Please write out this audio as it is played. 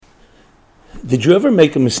Did you ever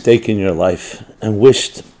make a mistake in your life and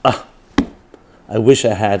wished, I wish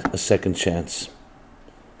I had a second chance?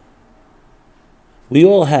 We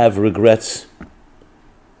all have regrets,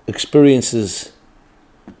 experiences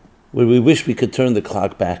where we wish we could turn the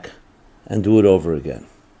clock back and do it over again.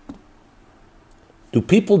 Do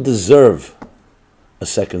people deserve a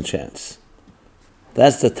second chance?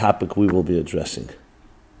 That's the topic we will be addressing.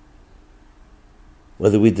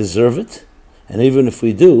 Whether we deserve it, and even if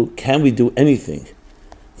we do, can we do anything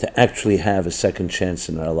to actually have a second chance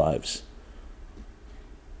in our lives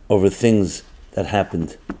over things that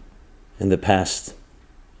happened in the past?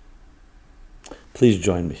 Please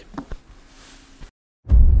join me.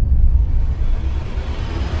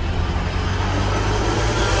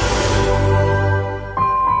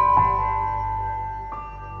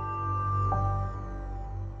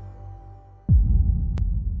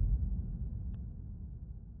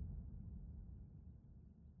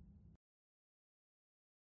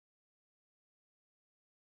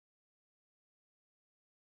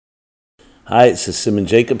 Hi, this is Simon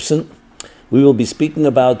Jacobson. We will be speaking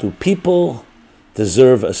about, do people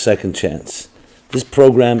deserve a second chance? This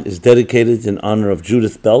program is dedicated in honor of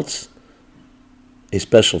Judith Beltz, a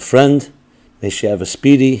special friend. May she have a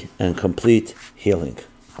speedy and complete healing.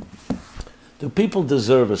 Do people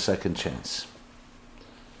deserve a second chance?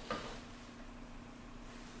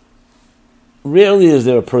 Rarely is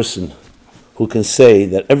there a person who can say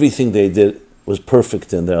that everything they did was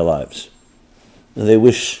perfect in their lives, and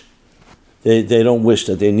they don't wish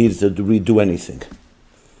that they needed to redo anything.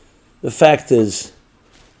 The fact is,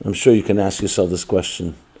 I'm sure you can ask yourself this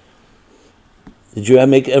question: did you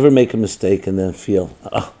ever make a mistake and then feel,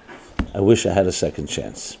 I wish I had a second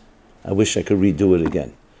chance. I wish I could redo it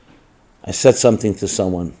again. I said something to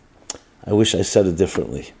someone. I wish I said it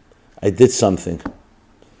differently. I did something.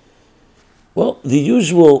 Well, the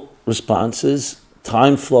usual response is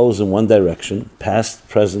time flows in one direction, past,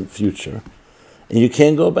 present, future. And you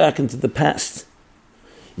can't go back into the past.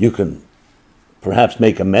 You can perhaps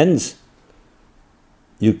make amends.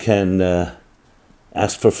 You can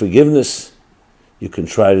ask for forgiveness. You can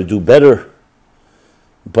try to do better.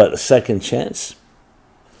 But a second chance,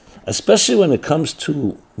 especially when it comes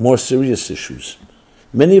to more serious issues,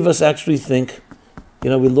 many of us actually think, we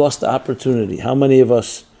lost the opportunity. How many of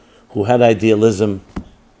us who had idealism,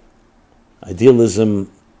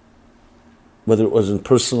 whether it was in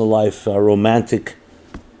personal life, a romantic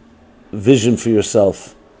vision for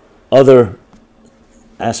yourself, other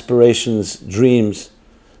aspirations, dreams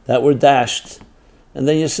that were dashed. And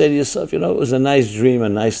then you say to yourself, it was a nice dream, a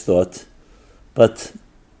nice thought, but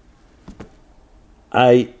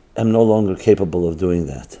I am no longer capable of doing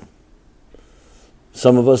that.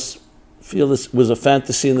 Some of us feel this was a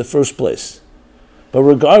fantasy in the first place. But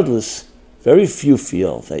regardless, very few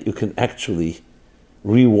feel that you can actually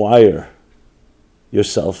rewire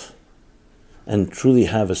yourself and truly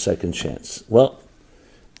have a second chance. Well,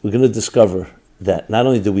 we're going to discover that not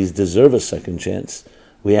only do we deserve a second chance,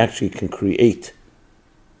 we actually can create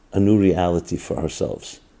a new reality for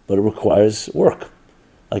ourselves. But it requires work.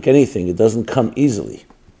 Like anything, it doesn't come easily.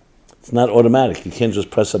 It's not automatic. You can't just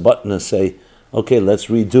press a button and say, okay, let's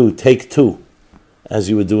redo, take two, as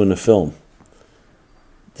you would do in a film.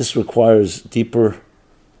 This requires deeper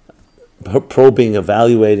probing,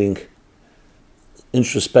 evaluating,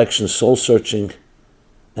 introspection, soul-searching,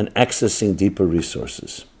 and accessing deeper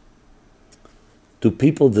resources. Do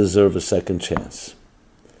people deserve a second chance?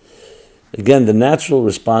 Again, the natural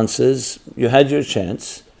response is, you had your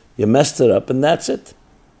chance, you messed it up, and that's it.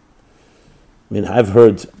 I've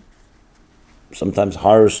heard sometimes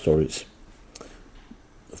horror stories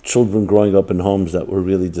of children growing up in homes that were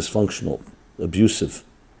really dysfunctional, abusive.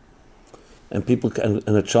 And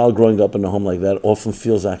a child growing up in a home like that often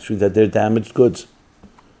feels actually that they're damaged goods.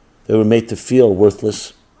 They were made to feel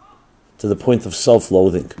worthless to the point of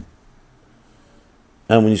self-loathing.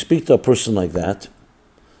 And when you speak to a person like that,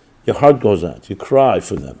 your heart goes out. You cry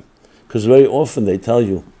for them. Because very often they tell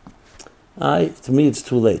you, to me it's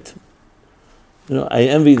too late. I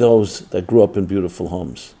envy those that grew up in beautiful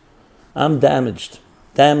homes. I'm damaged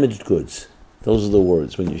goods. Those are the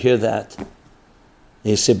words. When you hear that, and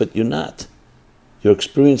you say, but you're not. Your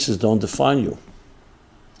experiences don't define you.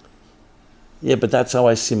 Yeah, but that's how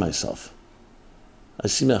I see myself. I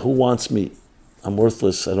see who wants me? I'm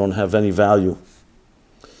worthless. I don't have any value.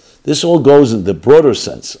 This all goes in the broader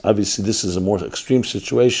sense. Obviously, this is a more extreme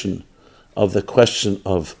situation of the question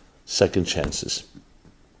of second chances.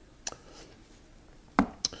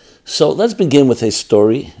 So let's begin with a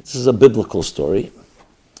story. This is a biblical story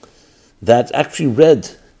that's actually read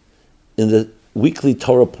in the weekly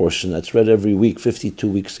Torah portion that's read every week, 52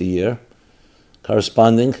 weeks a year,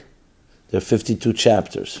 corresponding. There are 52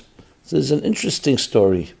 chapters. So there's an interesting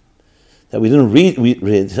story that we didn't read.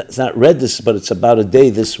 It's not read this, but it's about a day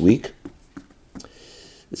this week.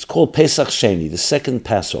 It's called Pesach Sheni, the second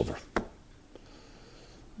Passover,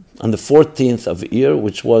 on the 14th of Iyar,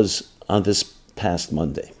 which was on this past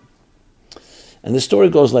Monday. And the story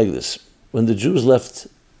goes like this. When the Jews left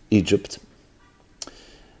Egypt,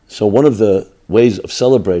 so one of the ways of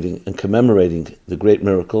celebrating and commemorating the great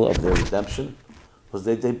miracle of their redemption was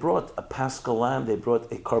that they brought a Paschal lamb, they brought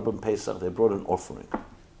a Korban Pesach, they brought an offering.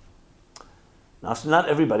 Now, so not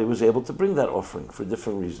everybody was able to bring that offering for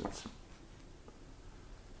different reasons.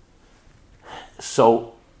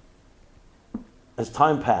 So, as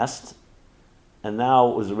time passed, and now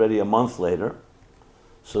it was already a month later,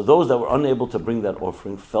 so those that were unable to bring that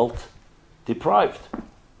offering felt deprived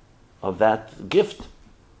of that gift.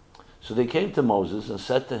 So they came to Moses and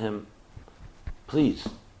said to him, please,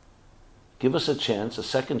 give us a chance, a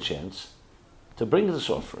second chance, to bring this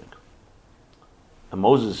offering. And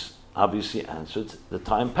Moses obviously answered, the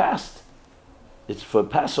time passed. It's for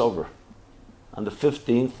Passover, on the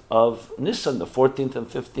 15th of Nisan, the 14th and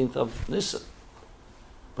 15th of Nisan.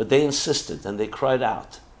 But they insisted and they cried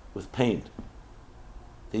out with pain.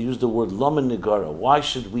 They used the word Lama Nigara. Why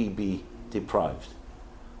should we be deprived?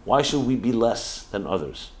 Why should we be less than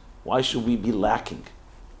others? Why should we be lacking?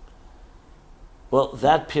 Well,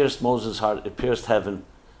 that pierced Moses' heart, it pierced heaven,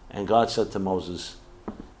 and God said to Moses,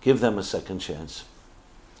 give them a second chance.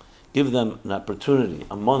 Give them an opportunity.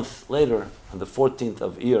 A month later, on the 14th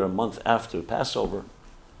of Iyar, a month after Passover,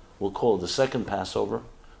 we'll call it the second Passover,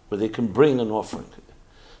 where they can bring an offering.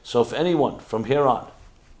 So if anyone from here on,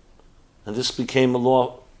 and this became a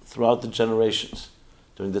law throughout the generations,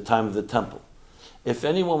 during the time of the temple, if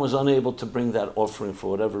anyone was unable to bring that offering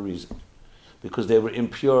for whatever reason, because they were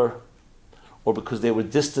impure, or because they were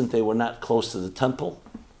distant, they were not close to the temple,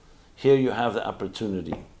 here you have the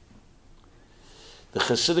opportunity. The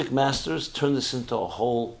Hasidic masters turned this into a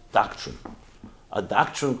whole doctrine, a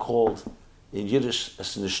doctrine called, in Yiddish,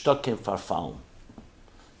 es nishtakim farfalm.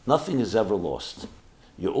 Nothing is ever lost.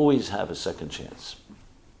 You always have a second chance.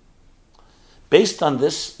 Based on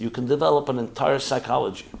this, you can develop an entire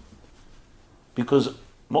psychology. Because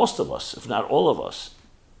most of us, if not all of us,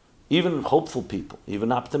 even hopeful people,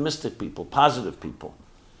 even optimistic people, positive people,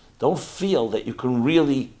 don't feel that you can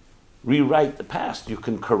really rewrite the past. You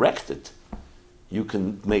can correct it. You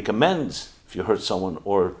can make amends if you hurt someone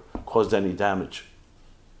or caused any damage.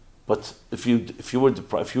 But if you were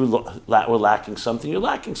deprived, if you were lacking something, you're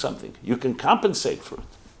lacking something. You can compensate for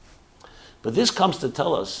it. But this comes to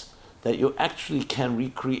tell us that you actually can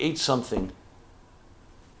recreate something,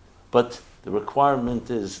 but the requirement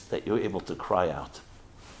is that you're able to cry out.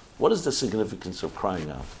 What is the significance of crying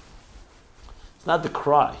out? It's not the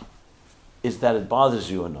cry, it's that it bothers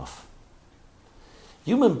you enough.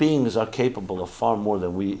 Human beings are capable of far more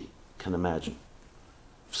than we can imagine.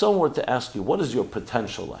 If someone were to ask you, what is your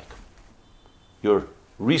potential like? Your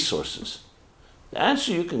resources? The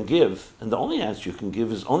answer you can give, and the only answer you can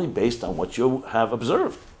give, is only based on what you have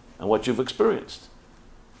observed and what you've experienced.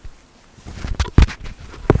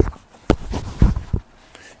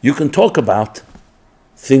 You can talk about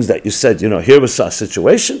things that you said, here was a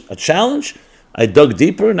situation, a challenge, I dug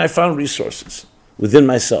deeper and I found resources within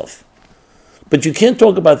myself. But you can't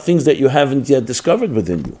talk about things that you haven't yet discovered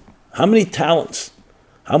within you. How many talents,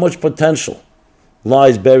 how much potential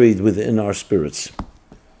lies buried within our spirits?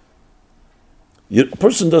 A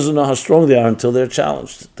person doesn't know how strong they are until they're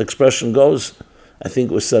challenged. The expression goes, I think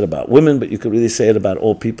it was said about women, but you could really say it about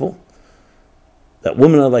all people, that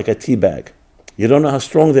women are like a tea bag. You don't know how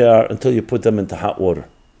strong they are until you put them into hot water.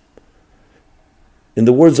 In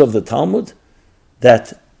the words of the Talmud,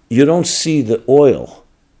 that you don't see the oil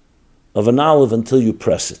of an olive until you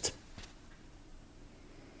press it.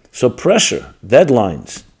 So pressure,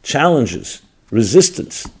 deadlines, challenges,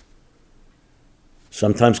 resistance,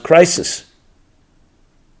 sometimes crisis.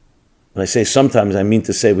 When I say sometimes, I mean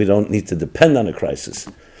to say we don't need to depend on a crisis,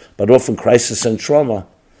 but often crisis and trauma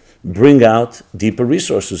bring out deeper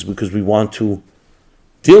resources because we want to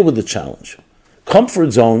deal with the challenge.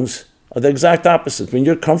 Comfort zones are the exact opposite. When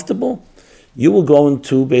you're comfortable, you will go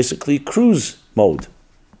into basically cruise mode,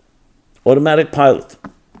 automatic pilot.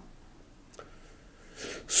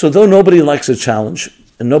 So though nobody likes a challenge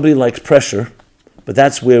and nobody likes pressure, but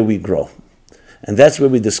that's where we grow. And that's where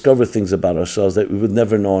we discover things about ourselves that we would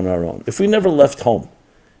never know on our own. If we never left home,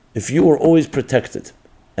 if you were always protected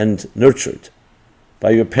and nurtured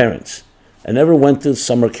by your parents and never went to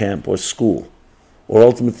summer camp or school, or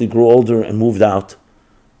ultimately grew older and moved out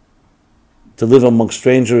to live among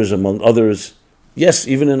strangers, among others, Yes,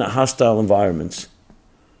 even in hostile environments,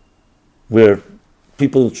 where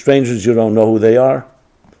people, strangers, you don't know who they are,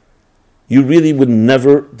 you really would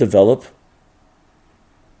never develop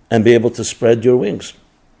and be able to spread your wings.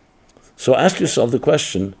 So ask yourself the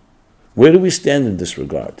question, where do we stand in this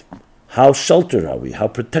regard? How sheltered are we? How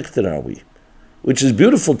protected are we? Which is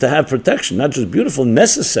beautiful to have protection, not just beautiful,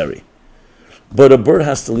 necessary. But a bird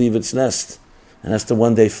has to leave its nest and has to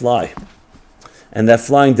one day fly. And that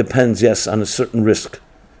flying depends, yes, on a certain risk.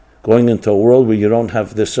 Going into a world where you don't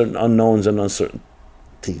have, there's certain unknowns and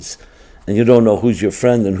uncertainties. And you don't know who's your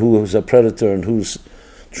friend and who's a predator and who's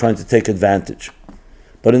trying to take advantage.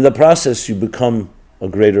 But in the process, you become a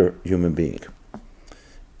greater human being.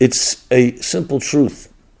 It's a simple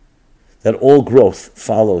truth that all growth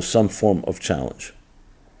follows some form of challenge.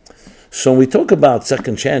 So when we talk about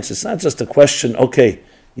second chance, it's not just a question, okay,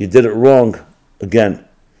 you did it wrong again.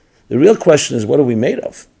 The real question is, what are we made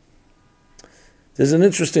of? There's an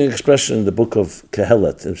interesting expression in the book of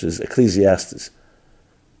Kehelet, which is Ecclesiastes,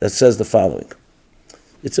 that says the following.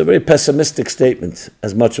 It's a very pessimistic statement,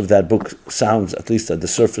 as much of that book sounds, at least at the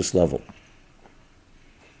surface level.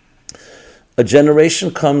 A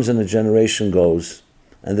generation comes and a generation goes,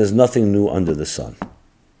 and there's nothing new under the sun.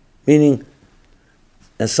 Meaning,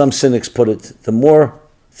 as some cynics put it, the more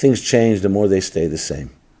things change, the more they stay the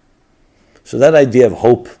same. So that idea of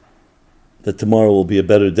hope, that tomorrow will be a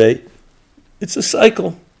better day, it's a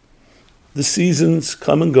cycle. The seasons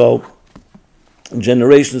come and go,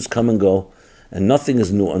 generations come and go, and nothing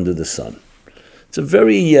is new under the sun. It's a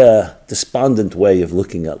very despondent way of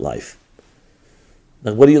looking at life.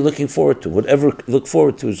 Like, what are you looking forward to? Whatever you look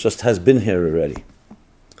forward to just has been here already.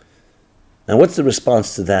 And what's the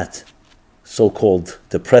response to that so-called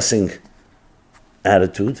depressing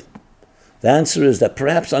attitude? The answer is that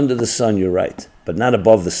perhaps under the sun you're right, but not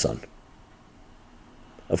above the sun.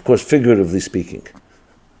 Of course, figuratively speaking.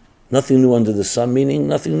 Nothing new under the sun, meaning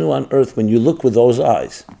nothing new on earth when you look with those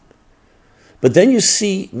eyes. But then you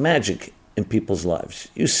see magic in people's lives.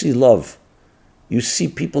 You see love. You see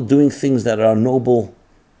people doing things that are noble,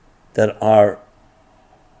 that are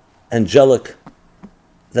angelic,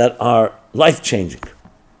 that are life-changing.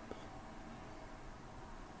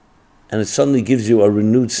 And it suddenly gives you a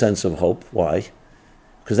renewed sense of hope. Why?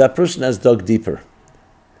 Because that person has dug deeper.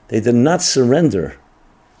 They did not surrender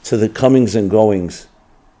to the comings and goings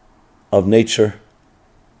of nature,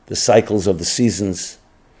 the cycles of the seasons,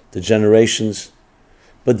 the generations,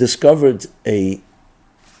 but discovered a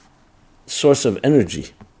source of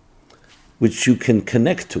energy which you can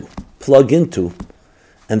connect to, plug into,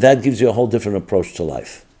 and that gives you a whole different approach to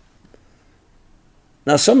life.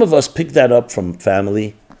 Now, some of us pick that up from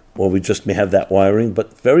family, or we just may have that wiring,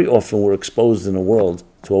 but very often we're exposed to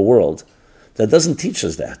a world that doesn't teach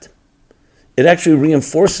us that. It actually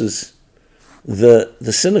reinforces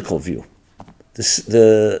the cynical view,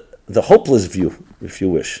 the hopeless view, if you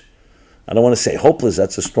wish. I don't want to say hopeless,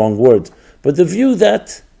 that's a strong word, but the view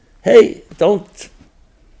that, hey, don't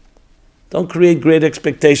create great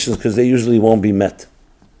expectations because they usually won't be met.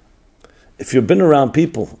 If you've been around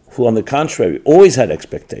people who, on the contrary, always had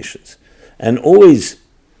expectations and always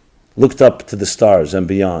looked up to the stars and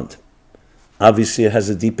beyond, obviously it has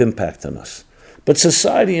a deep impact on us. But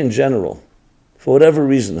society in general, for whatever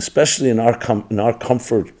reason, especially in our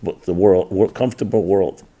comfortable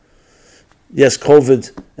world, yes,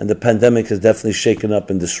 COVID and the pandemic has definitely shaken up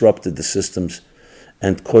and disrupted the systems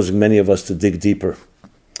and causing many of us to dig deeper.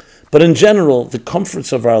 But in general, the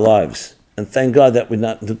comforts of our lives, and thank God that we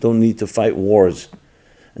don't need to fight wars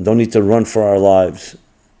and don't need to run for our lives.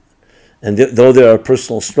 And though there are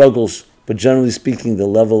personal struggles, but generally speaking, the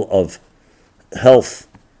level of health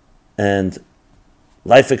and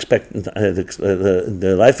life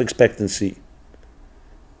the life expectancy,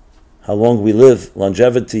 how long we live,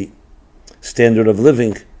 longevity, standard of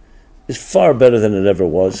living, is far better than it ever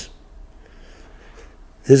was.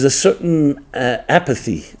 There's a certain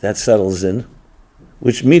apathy that settles in,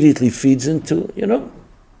 which immediately feeds into,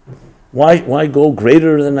 why go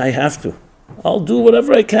greater than I have to? I'll do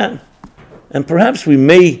whatever I can. And perhaps we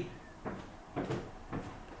may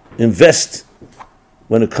invest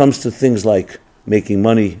when it comes to things like making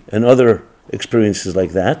money and other experiences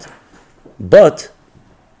like that. But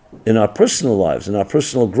in our personal lives, in our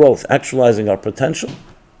personal growth, actualizing our potential,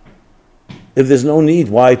 if there's no need,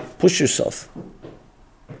 why push yourself?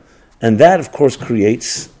 And that, of course,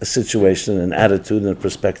 creates a situation, an attitude, and a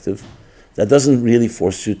perspective that doesn't really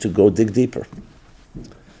force you to go dig deeper.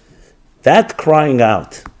 That crying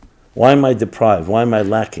out, why am I deprived? Why am I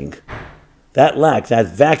lacking? That lack, that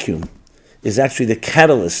vacuum, is actually the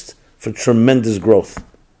catalyst for tremendous growth.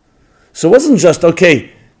 So it wasn't just,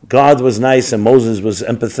 okay, God was nice and Moses was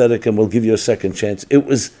empathetic and will give you a second chance.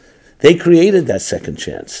 They created that second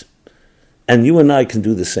chance. And you and I can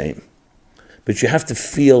do the same. But you have to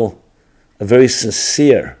feel a very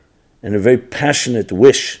sincere and a very passionate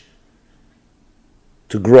wish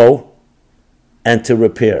to grow and to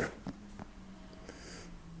repair.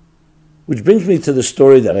 Which brings me to the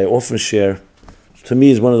story that I often share. To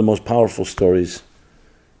me is one of the most powerful stories.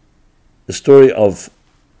 The story of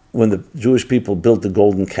when the Jewish people built the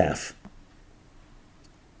golden calf.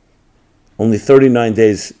 Only 39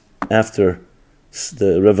 days after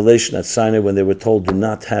the revelation at Sinai, when they were told, do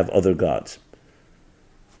not have other gods.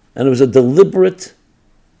 And it was a deliberate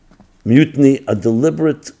mutiny, a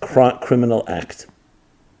deliberate criminal act.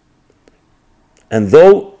 And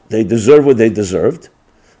though they deserved what they deserved,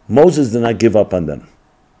 Moses did not give up on them.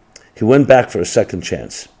 He went back for a second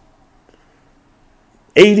chance.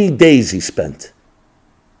 80 days he spent,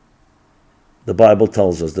 the Bible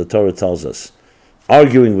tells us, the Torah tells us,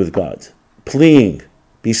 arguing with God, pleading,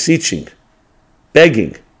 beseeching,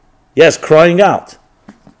 begging, yes, crying out.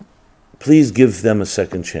 Please give them a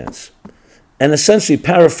second chance. And essentially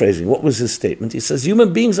paraphrasing, what was his statement? He says,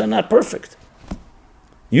 human beings are not perfect.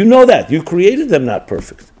 You know that. You created them not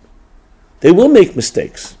perfect. They will make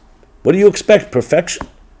mistakes. What do you expect? Perfection?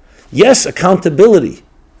 Yes, accountability.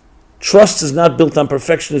 Trust is not built on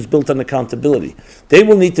perfection, it's built on accountability. They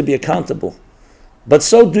will need to be accountable. But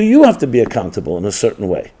so do you have to be accountable in a certain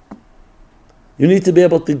way. You need to be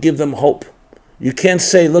able to give them hope. You can't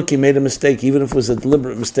say, look, you made a mistake, even if it was a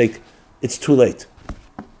deliberate mistake. It's too late.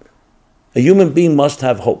 A human being must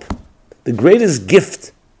have hope. The greatest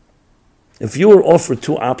gift, if you were offered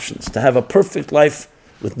two options, to have a perfect life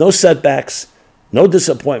with no setbacks, no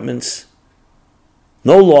disappointments,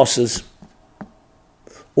 no losses,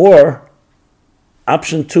 or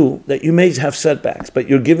option two, that you may have setbacks, but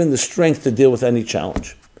you're given the strength to deal with any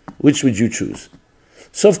challenge. Which would you choose?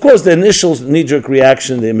 So of course the initial knee-jerk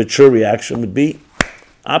reaction, the immature reaction would be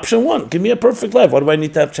option one, give me a perfect life. Why do I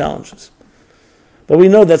need to have challenges? But we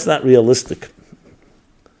know that's not realistic.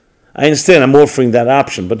 I understand I'm offering that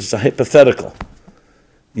option, but it's a hypothetical.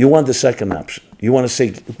 You want the second option. You want to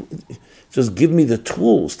say, just give me the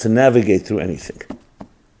tools to navigate through anything.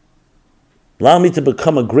 Allow me to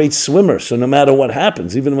become a great swimmer, so no matter what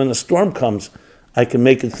happens, even when a storm comes, I can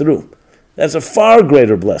make it through. That's a far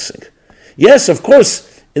greater blessing. Yes, of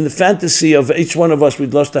course, in the fantasy of each one of us,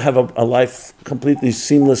 we'd love to have a life completely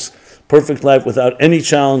seamless, perfect life without any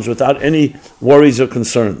challenge, without any worries or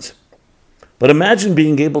concerns. But imagine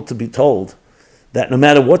being able to be told that no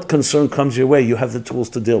matter what concern comes your way, you have the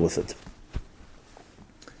tools to deal with it.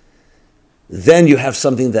 Then you have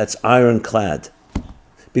something that's ironclad.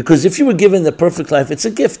 Because if you were given the perfect life, it's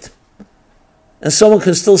a gift. And someone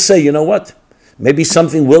can still say, you know what? Maybe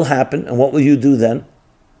something will happen, and what will you do then?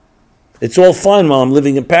 It's all fine while I'm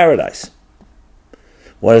living in paradise.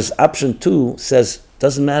 Whereas option two says,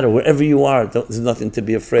 doesn't matter, wherever you are, there's nothing to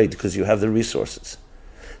be afraid because you have the resources.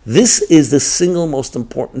 This is the single most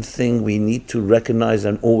important thing we need to recognize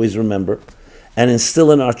and always remember and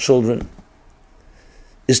instill in our children,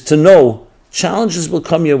 is to know challenges will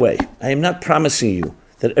come your way. I am not promising you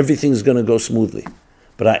that everything is going to go smoothly.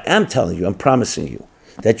 But I am telling you, I'm promising you,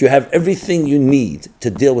 that you have everything you need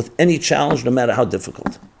to deal with any challenge, no matter how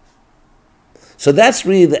difficult. So that's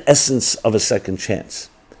really the essence of a second chance.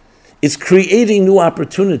 It's creating new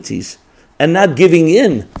opportunities and not giving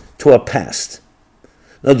in to a past.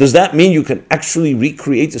 Now, does that mean you can actually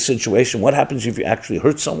recreate the situation? What happens if you actually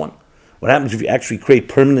hurt someone? What happens if you actually create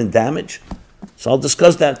permanent damage? So I'll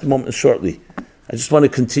discuss that in a moment shortly. I just want to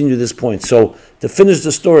continue this point. So to finish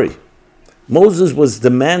the story, Moses was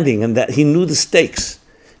demanding, and that he knew the stakes.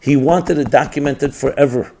 He wanted it documented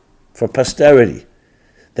forever, for posterity,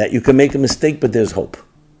 that you can make a mistake, but there's hope.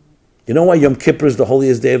 You know why Yom Kippur is the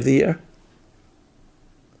holiest day of the year?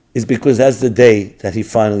 It's because that's the day that he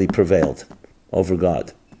finally prevailed over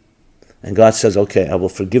God. And God says, okay, I will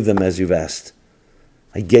forgive them as you've asked.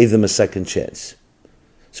 I gave them a second chance.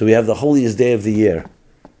 So we have the holiest day of the year,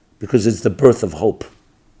 because it's the birth of hope.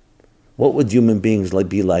 What would human beings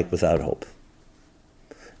be like without hope?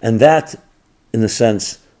 And that, in a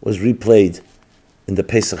sense, was replayed in the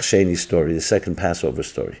Pesach Sheni story, the second Passover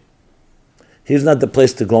story. Here's not the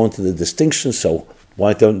place to go into the distinction, so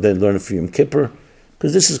why don't they learn it for Yom Kippur?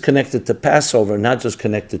 Because this is connected to Passover, not just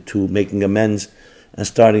connected to making amends and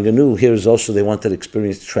starting anew. Here's also they wanted to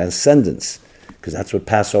experience transcendence, because that's what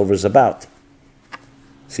Passover is about.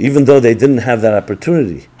 So even though they didn't have that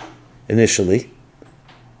opportunity initially,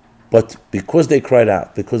 but because they cried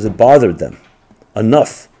out, because it bothered them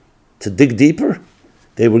enough to dig deeper,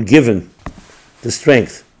 they were given the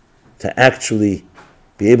strength to actually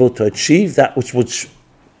be able to achieve that which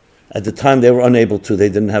at the time they were unable to, they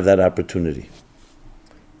didn't have that opportunity.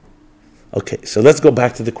 Okay, so let's go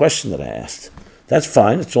back to the question that I asked. That's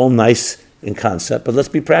fine, it's all nice in concept, but let's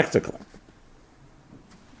be practical.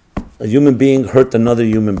 A human being hurt another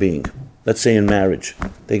human being, let's say in marriage.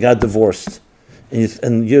 They got divorced,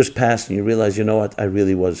 and years passed, and you realize, you know what, I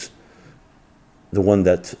really was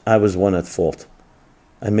I was one at fault.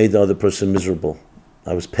 I made the other person miserable.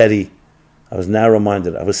 I was petty, I was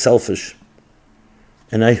narrow-minded, I was selfish,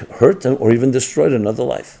 and I hurt or even destroyed another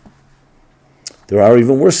life. There are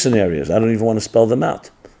even worse scenarios, I don't even want to spell them out,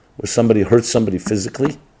 where somebody hurts somebody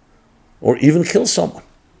physically, or even kills someone.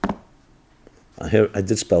 I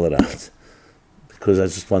did spell it out, because I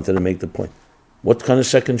just wanted to make the point. What kind of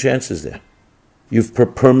second chance is there? You've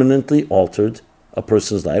permanently altered a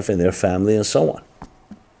person's life and their family and so on.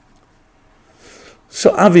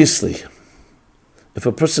 So obviously, if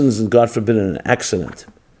a person is, God forbid, in an accident,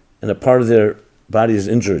 and a part of their body is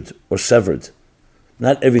injured or severed,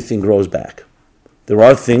 not everything grows back. There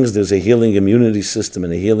are things, there's a healing immunity system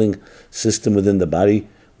and a healing system within the body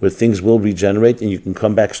where things will regenerate and you can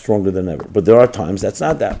come back stronger than ever. But there are times that's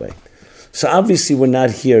not that way. So obviously I'm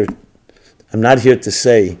not here to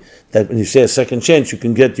say that when you say a second chance, you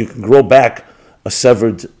can grow back a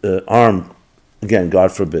severed arm, again,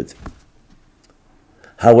 God forbid.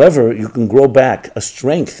 However, you can grow back a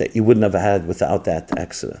strength that you wouldn't have had without that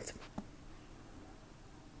accident.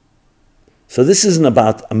 So this isn't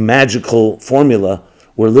about a magical formula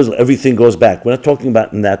where everything goes back. We're not talking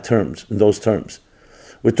about in those terms.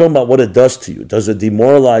 We're talking about what it does to you. Does it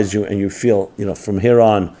demoralize you and you feel, from here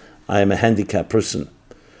on, I am a handicapped person.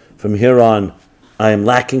 From here on, I am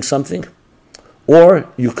lacking something. Or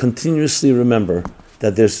you continuously remember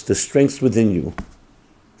that there's the strengths within you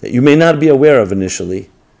that you may not be aware of initially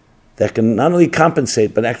that can not only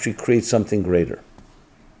compensate but actually create something greater.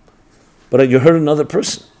 But you hurt another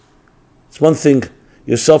person. It's one thing,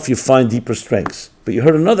 yourself you find deeper strengths, but you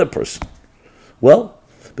hurt another person. Well,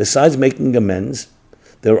 besides making amends,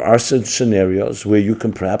 there are some scenarios where you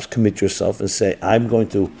can perhaps commit yourself and say, I'm going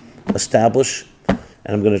to establish and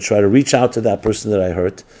I'm going to try to reach out to that person that I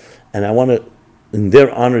hurt, and I want to, in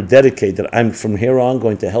their honor, dedicate that I'm from here on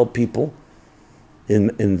going to help people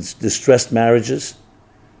in distressed marriages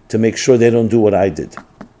to make sure they don't do what I did.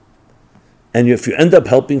 And if you end up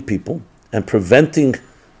helping people and preventing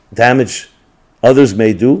damage others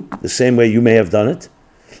may do, the same way you may have done it,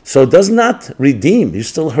 so it does not redeem, you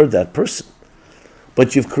still hurt that person.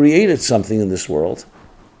 But you've created something in this world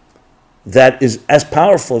that is as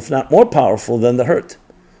powerful, if not more powerful, than the hurt.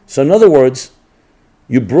 So in other words,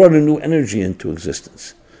 you brought a new energy into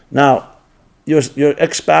existence. Now, your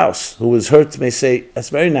ex-spouse who was hurt may say, that's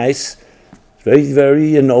very nice, very,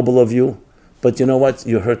 very noble of you, but you know what,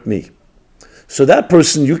 you hurt me. So that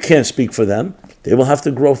person, you can't speak for them. They will have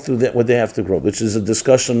to grow through what they have to grow, which is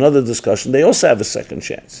another discussion. They also have a second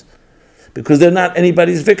chance because they're not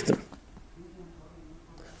anybody's victim.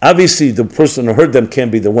 Obviously, the person who hurt them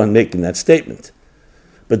can't be the one making that statement.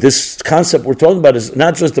 But this concept we're talking about is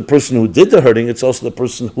not just the person who did the hurting, it's also the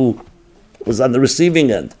person who was on the receiving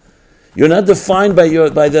end. You're not defined by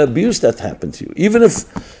the abuse that happened to you, even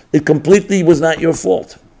if it completely was not your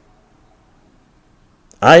fault.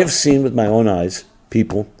 I have seen with my own eyes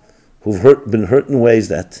people who've been hurt in ways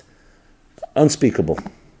that are unspeakable.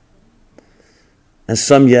 And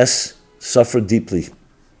some, yes, suffered deeply.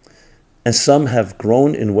 And some have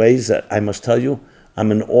grown in ways that I must tell you,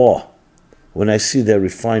 I'm in awe when I see their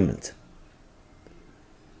refinement,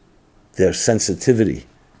 their sensitivity,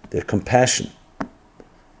 their compassion.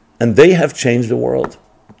 And they have changed the world.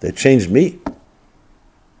 They changed me.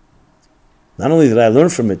 Not only did I learn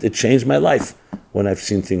from it, it changed my life when I've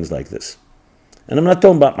seen things like this. And I'm not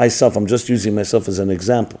talking about myself, I'm just using myself as an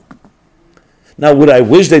example. Now, would I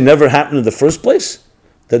wish they never happened in the first place?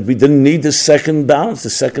 That we didn't need the second bounce, the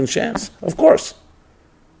second chance? Of course.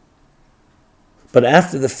 But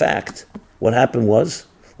after the fact, what happened was,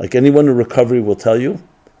 like anyone in recovery will tell you,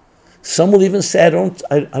 some will even say,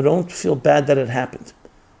 I don't feel bad that it happened.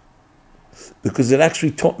 Because it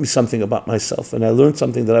actually taught me something about myself, and I learned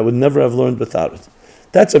something that I would never have learned without it.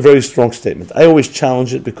 That's a very strong statement. I always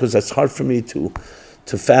challenge it because that's hard for me to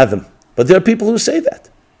fathom. But there are people who say that.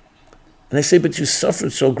 And I say, but you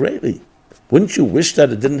suffered so greatly. Wouldn't you wish that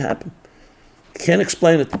it didn't happen? Can't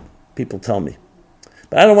explain it, people tell me.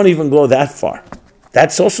 But I don't want to even go that far.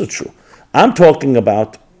 That's also true. I'm talking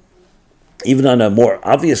about, even on a more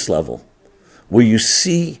obvious level, where you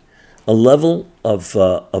see a level of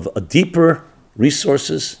a deeper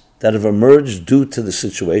resources that have emerged due to the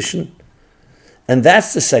situation. And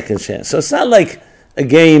that's the second chance. So it's not like a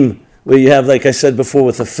game where you have, like I said before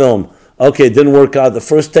with the film, okay, it didn't work out the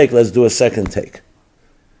first take, let's do a second take.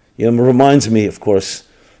 It reminds me, of course,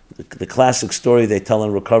 the classic story they tell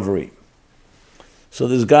in recovery. So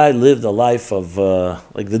this guy lived a life of,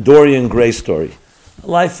 like the Dorian Gray story, a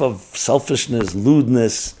life of selfishness,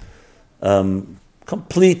 lewdness,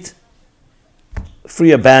 complete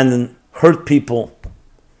free abandon, hurt people,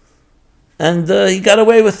 and he got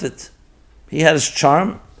away with it. He had his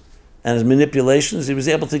charm and his manipulations. He was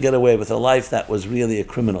able to get away with a life that was really a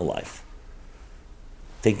criminal life,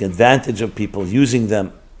 taking advantage of people, using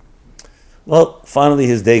them. Well, finally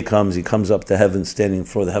his day comes. He comes up to heaven, standing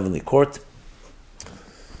before the heavenly court,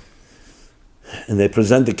 and they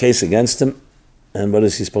present the case against him. And what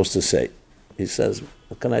is he supposed to say? He says,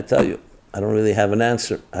 what can I tell you? I don't really have an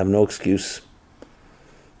answer. I have no excuse.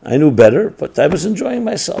 I knew better, but I was enjoying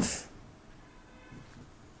myself.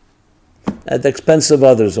 At the expense of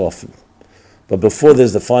others often. But before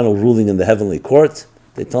there's the final ruling in the heavenly court,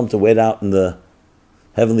 they tell him to wait out in the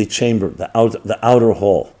heavenly chamber, the outer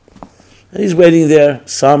hall. And he's waiting there,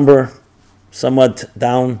 somber, somewhat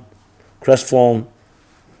down, crestfallen.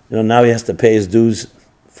 Now he has to pay his dues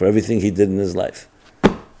for everything he did in his life.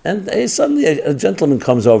 And suddenly a gentleman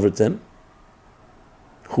comes over to him,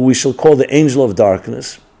 who we shall call the angel of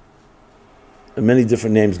darkness. There are many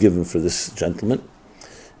different names given for this gentleman.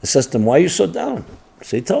 He says to him, why are you so down?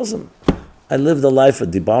 So he tells him, I lived a life of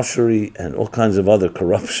debauchery and all kinds of other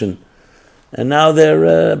corruption, and now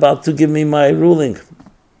they're about to give me my ruling.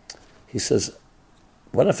 He says,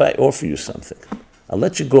 what if I offer you something? I'll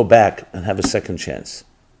let you go back and have a second chance.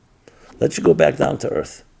 Let you go back down to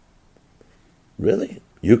earth. Really?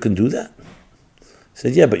 You can do that? He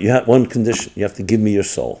said, yeah, but you have one condition. You have to give me your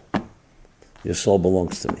soul. Your soul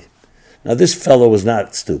belongs to me. Now this fellow was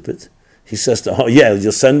not stupid. He says to, oh yeah,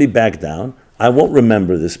 you'll send me back down. I won't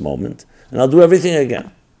remember this moment, and I'll do everything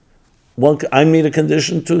again. I need a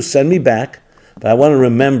condition too. Send me back, but I want to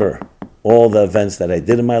remember all the events that I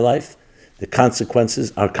did in my life, the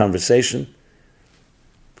consequences, our conversation.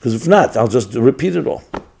 Because if not, I'll just repeat it all.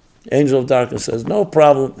 Angel of darkness says, no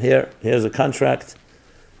problem. Here's a contract.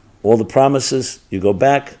 All the promises. You go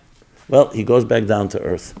back. Well, he goes back down to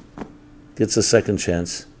earth. Gets a second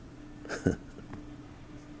chance.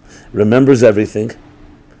 Remembers everything.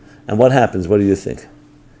 And what happens? What do you think?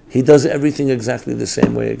 He does everything exactly the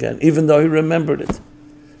same way again, even though he remembered it.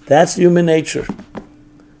 That's human nature.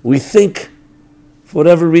 We think, for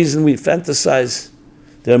whatever reason, we fantasize.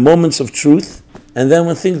 There are moments of truth, and then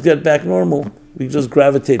when things get back normal, we just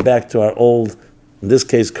gravitate back to our old, in this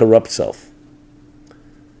case, corrupt self.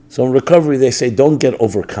 So in recovery, they say, don't get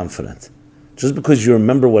overconfident. Just because you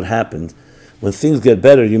remember what happened, when things get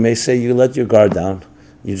better, you may say you let your guard down.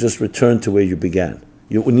 You just return to where you began.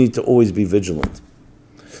 You need to always be vigilant.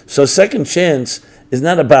 So second chance is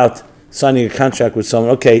not about signing a contract with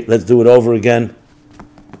someone, okay, let's do it over again.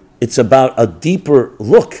 It's about a deeper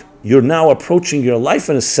look. You're now approaching your life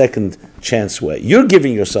in a second chance way. You're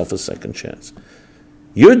giving yourself a second chance.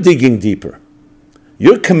 You're digging deeper.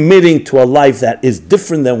 You're committing to a life that is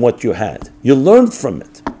different than what you had. You learned from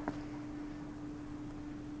it.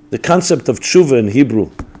 The concept of tshuva in Hebrew,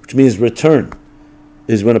 which means return,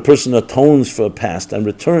 is when a person atones for a past and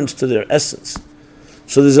returns to their essence.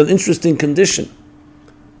 So there's an interesting condition.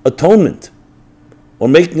 Atonement, or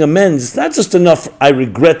making amends. It's not just enough, I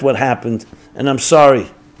regret what happened and I'm sorry.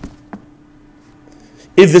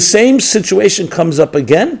 If the same situation comes up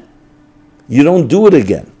again, you don't do it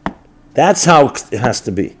again. That's how it has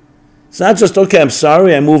to be. It's not just, okay, I'm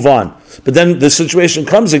sorry, I move on. But then the situation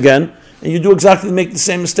comes again, and you do exactly make the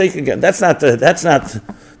same mistake again. That's not the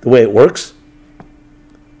way it works.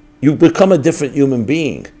 You become a different human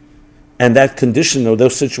being. And that condition or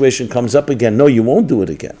those situation comes up again. No, you won't do it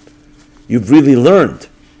again. You've really learned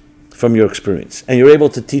from your experience, and you're able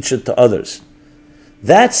to teach it to others.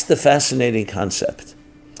 That's the fascinating concept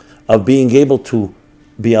of being able to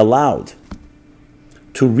be allowed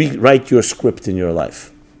to rewrite your script in your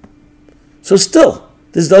life. So still,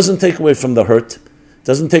 this doesn't take away from the hurt,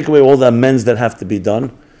 doesn't take away all the amends that have to be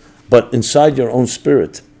done, but inside your own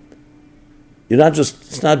spirit,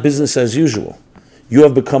 it's not business as usual. You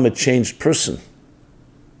have become a changed person.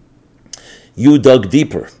 You dug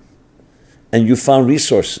deeper, and you found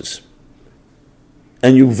resources,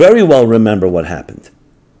 and you very well remember what happened,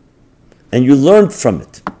 and you learned from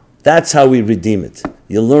it. That's how we redeem it.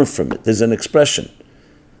 You learn from it. There's an expression.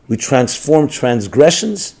 We transform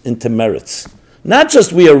transgressions into merits. Not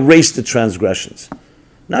just we erase the transgressions.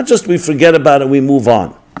 Not just we forget about it, we move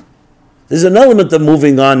on. There's an element of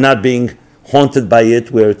moving on, not being haunted by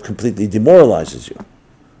it, where it completely demoralizes you.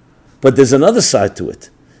 But there's another side to it.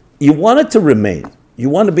 You want it to remain. You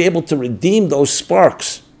want to be able to redeem those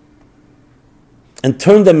sparks and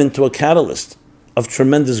turn them into a catalyst of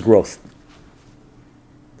tremendous growth.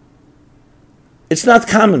 It's not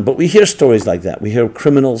common, but we hear stories like that. We hear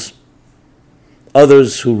criminals,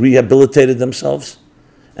 others who rehabilitated themselves,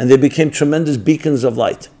 and they became tremendous beacons of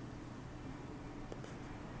light.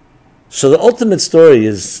 So the ultimate story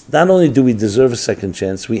is, not only do we deserve a second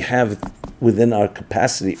chance, we have it within our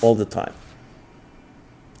capacity all the time.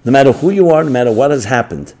 No matter who you are, no matter what has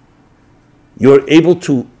happened, you're able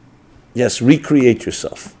to, yes, recreate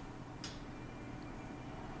yourself.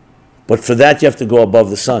 But for that, you have to go above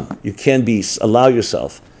the sun. You can't allow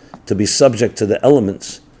yourself to be subject to the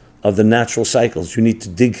elements of the natural cycles. You need to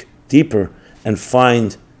dig deeper and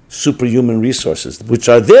find superhuman resources, which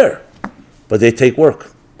are there, but they take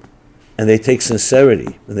work, and they take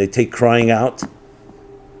sincerity, and they take crying out,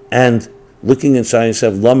 and looking inside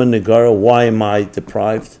yourself, Lama Nagara, why am I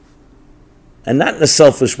deprived? And not in a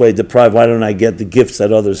selfish way, deprived, why don't I get the gifts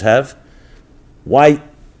that others have? Why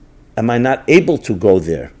am I not able to go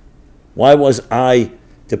there? Why was I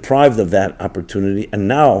deprived of that opportunity? And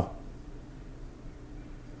now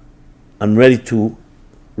I'm ready to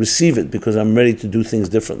receive it because I'm ready to do things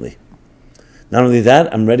differently. Not only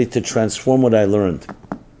that, I'm ready to transform what I learned.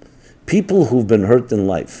 People who've been hurt in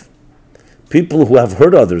life, people who have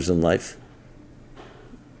hurt others in life,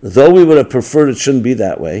 though we would have preferred it shouldn't be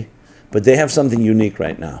that way, but they have something unique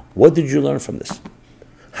right now. What did you learn from this?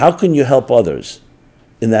 How can you help others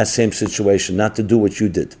in that same situation not to do what you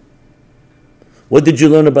did? What did you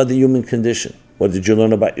learn about the human condition? What did you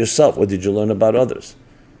learn about yourself? What did you learn about others?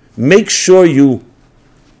 Make sure you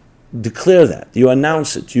declare that, you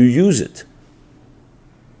announce it, you use it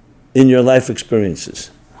in your life experiences.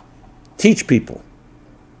 Teach people.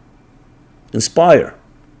 Inspire.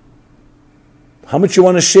 How much you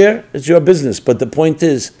want to share, it's your business. But the point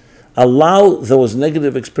is, allow those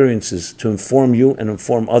negative experiences to inform you and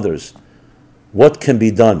inform others what can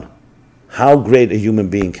be done, how great a human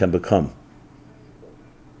being can become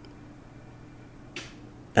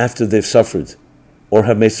after they've suffered or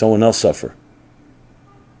have made someone else suffer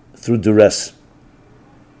through duress.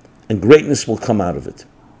 And greatness will come out of it.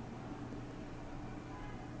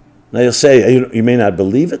 Now you'll say, you may not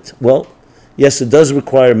believe it. Well, yes, it does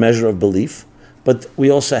require a measure of belief, but we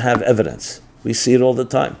also have evidence. We see it all the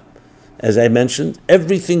time. As I mentioned,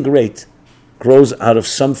 everything great grows out of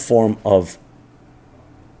some form of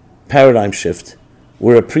paradigm shift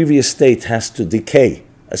where a previous state has to decay.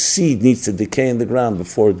 A seed needs to decay in the ground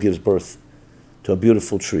before it gives birth to a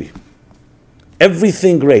beautiful tree.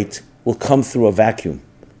 Everything great will come through a vacuum,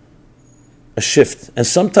 a shift, and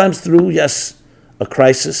sometimes through, yes, a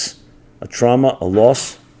crisis, a trauma, a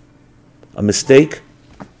loss, a mistake,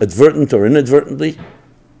 advertent or inadvertently.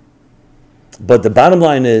 But the bottom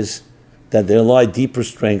line is that there lie deeper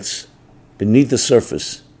strengths beneath the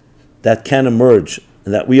surface that can emerge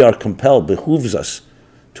and that we are compelled, behooves us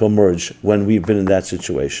to emerge when we've been in that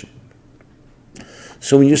situation.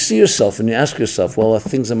 So when you see yourself and you ask yourself, well, are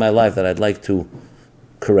things in my life that I'd like to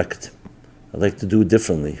correct, I'd like to do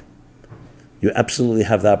differently, you absolutely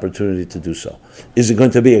have the opportunity to do so. Is it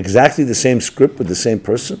going to be exactly the same script with the same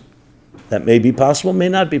person? That may be possible, may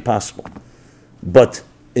not be possible. But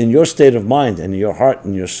in your state of mind and in your heart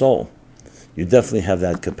and your soul, you definitely have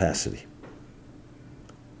that capacity.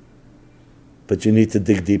 But you need to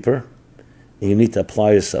dig deeper, and you need to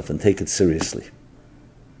apply yourself and take it seriously.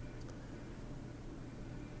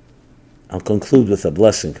 I'll conclude with a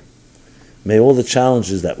blessing. May all the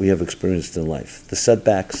challenges that we have experienced in life, the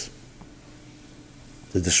setbacks,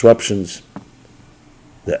 the disruptions,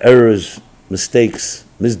 the errors, mistakes,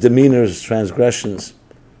 misdemeanors, transgressions,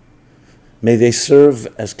 may they serve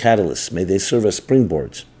as catalysts, may they serve as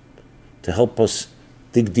springboards to help us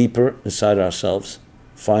dig deeper inside ourselves,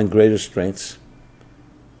 find greater strengths,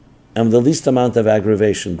 and with the least amount of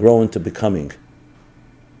aggravation, grow into becoming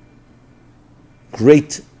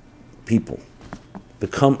great people.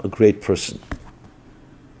 Become a great person.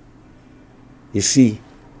 You see,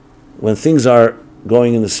 when things are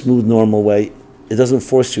going in a smooth, normal way, it doesn't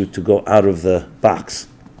force you to go out of the box.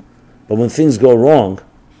 But when things go wrong,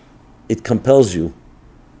 it compels you,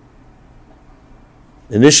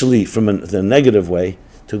 initially from the negative way,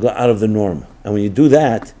 to go out of the norm. And when you do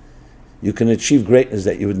that, you can achieve greatness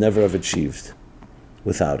that you would never have achieved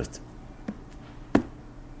without it.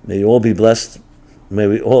 May you all be blessed. May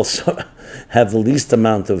we also have the least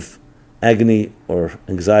amount of agony or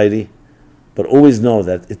anxiety, but always know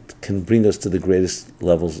that it can bring us to the greatest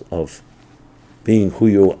levels of being who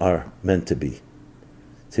you are meant to be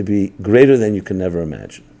greater than you can never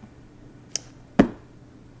imagine.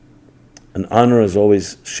 An honor, as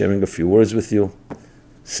always, sharing a few words with you.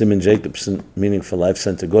 Simon Jacobson, Meaningful Life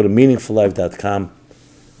Center. Go to meaningfullife.com.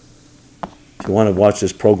 If you want to watch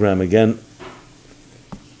this program again,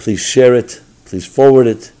 please share it, please forward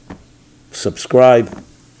it, subscribe,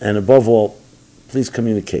 and above all, please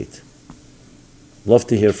communicate. Love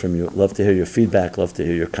to hear from you. Love to hear your feedback. Love to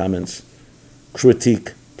hear your comments,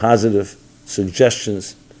 critique, positive,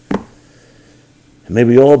 suggestions. And may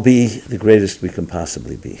we all be the greatest we can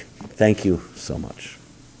possibly be. Thank you so much.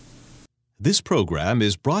 This program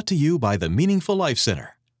is brought to you by the Meaningful Life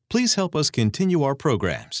Center. Please help us continue our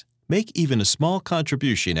programs. Make even a small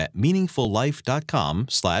contribution at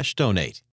meaningfullife.com/donate.